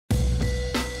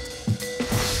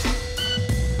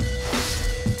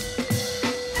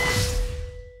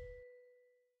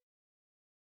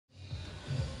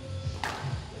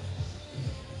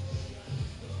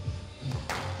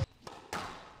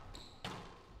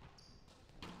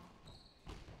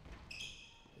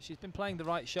she's been playing the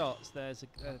right shots. There's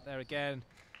there again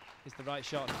is the right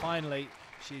shot. And finally,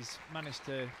 she's managed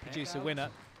to produce a winner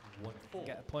and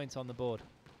get a point on the board.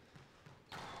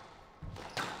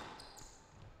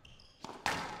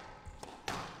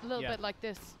 A little bit like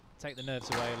this. Take the nerves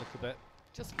away a little bit.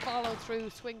 Just follow through,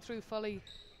 swing through fully.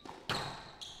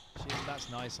 That's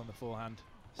nice on the forehand.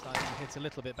 Starting to hit a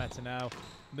little bit better now.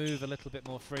 Move a little bit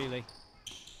more freely.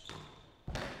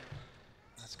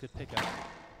 That's a good pickup.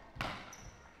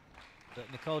 But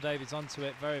Nicole David's onto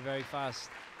it very, very fast.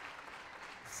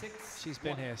 She's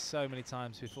been here so many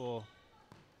times before.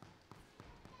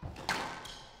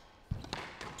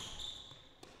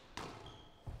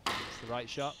 It's the right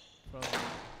shot from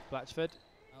Blatchford.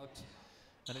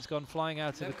 And it's gone flying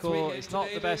out of the court. It's not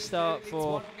the best start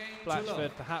for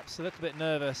Blatchford, perhaps a little bit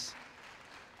nervous.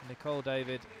 Nicole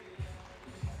David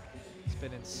has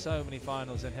been in so many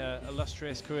finals in her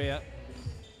illustrious career.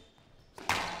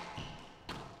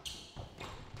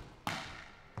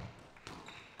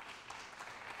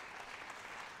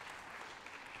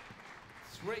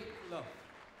 Straight love.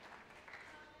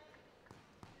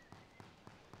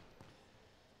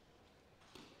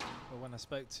 Well, when I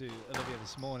spoke to Olivia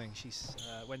this morning, she's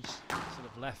when she sort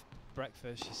of left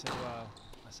breakfast, she said, "Well,"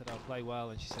 I said, "I'll play well,"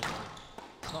 and she said, "Well,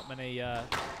 it's not many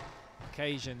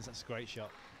occasions." That's a great shot.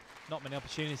 Not many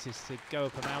opportunities to go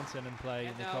up a mountain and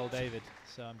play Nicole David.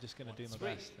 So I'm just going to do my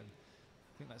best, and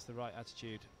I think that's the right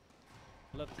attitude.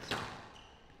 Love to see.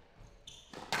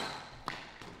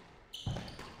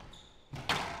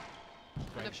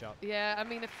 Great shot. Yeah, I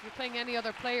mean, if you're playing any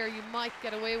other player, you might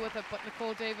get away with it, but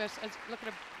Nicole David, look at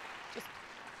her, just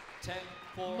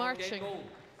 10-4 marching.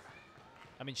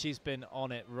 I mean, she's been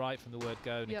on it right from the word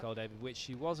go, Nicole David, which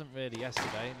she wasn't really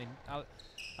yesterday. I mean,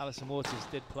 Alison Waters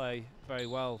did play very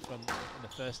well in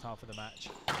the first half of the match,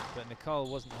 but Nicole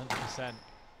wasn't 100%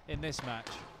 in this match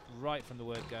right from the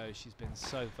word go. She's been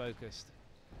so focused.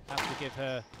 Have to give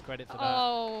her credit for that.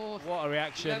 Oh, what a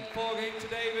reaction. 11-4 game to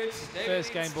David.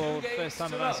 First game ball, first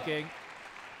time I'm asking.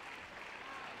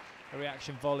 A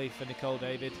reaction volley for Nicole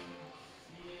David.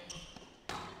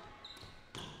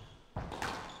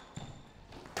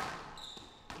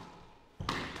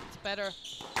 it's better.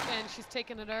 Again, she's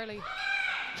taken it early.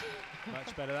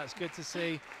 Much better. That's good to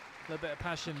see. A little bit of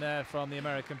passion there from the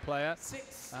American player.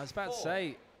 I was about to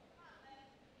say.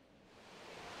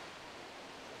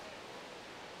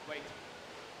 Wait.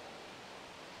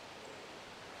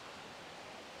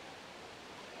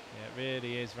 Yeah, it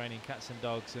really is raining cats and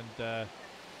dogs, and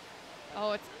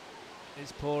oh,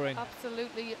 it's pouring.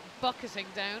 Absolutely bucketing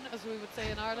down, as we would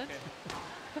say in Ireland. Okay.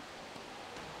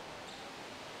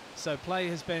 So play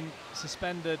has been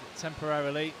suspended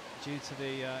temporarily due to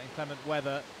the inclement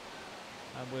weather,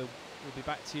 and we'll be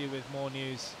back to you with more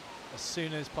news as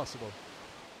soon as possible.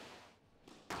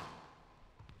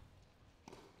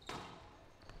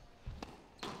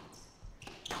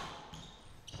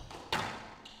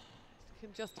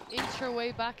 Can just inch her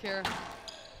way back here.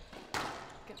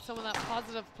 Get some of that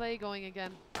positive play going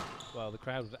again. Well, the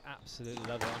crowd would absolutely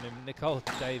love it. I mean, Nicole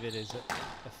David is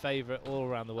a favourite all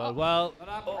around the world. Well,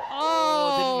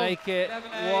 didn't make it.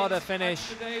 What a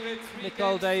finish.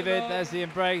 Nicole David, there's the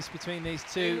embrace between these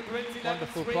two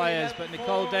wonderful players. But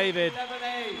Nicole David,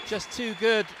 just too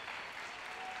good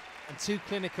and too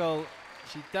clinical.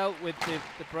 She dealt with the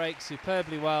break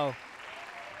superbly well.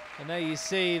 And there you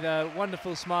see the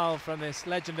wonderful smile from this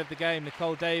legend of the game,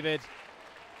 Nicole David,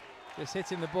 just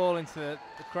hitting the ball into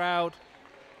the crowd.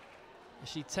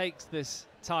 She takes this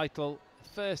title,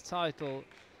 first title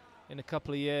in a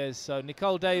couple of years. So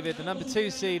Nicole David, the number 2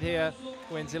 seed here,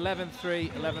 wins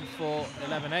 11-3, 11-4,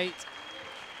 11-8.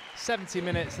 70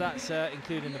 minutes, that's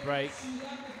including the break.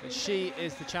 But she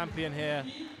is the champion here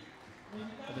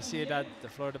of the Ciudad de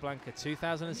Floridablanca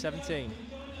 2017.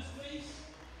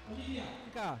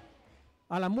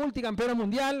 A la multicampeona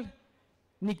mundial,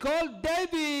 Nicole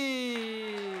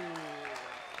David.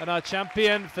 And our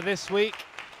champion for this week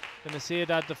in the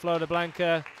Ciudad de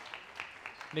Floridablanca,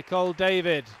 Nicole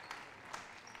David.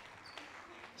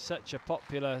 Such a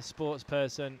popular sports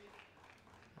person,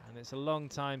 and it's a long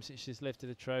time since she's lifted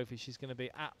a trophy. She's going to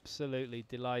be absolutely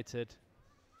delighted.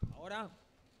 Ahora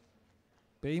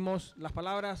pedimos las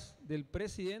palabras del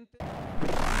presidente.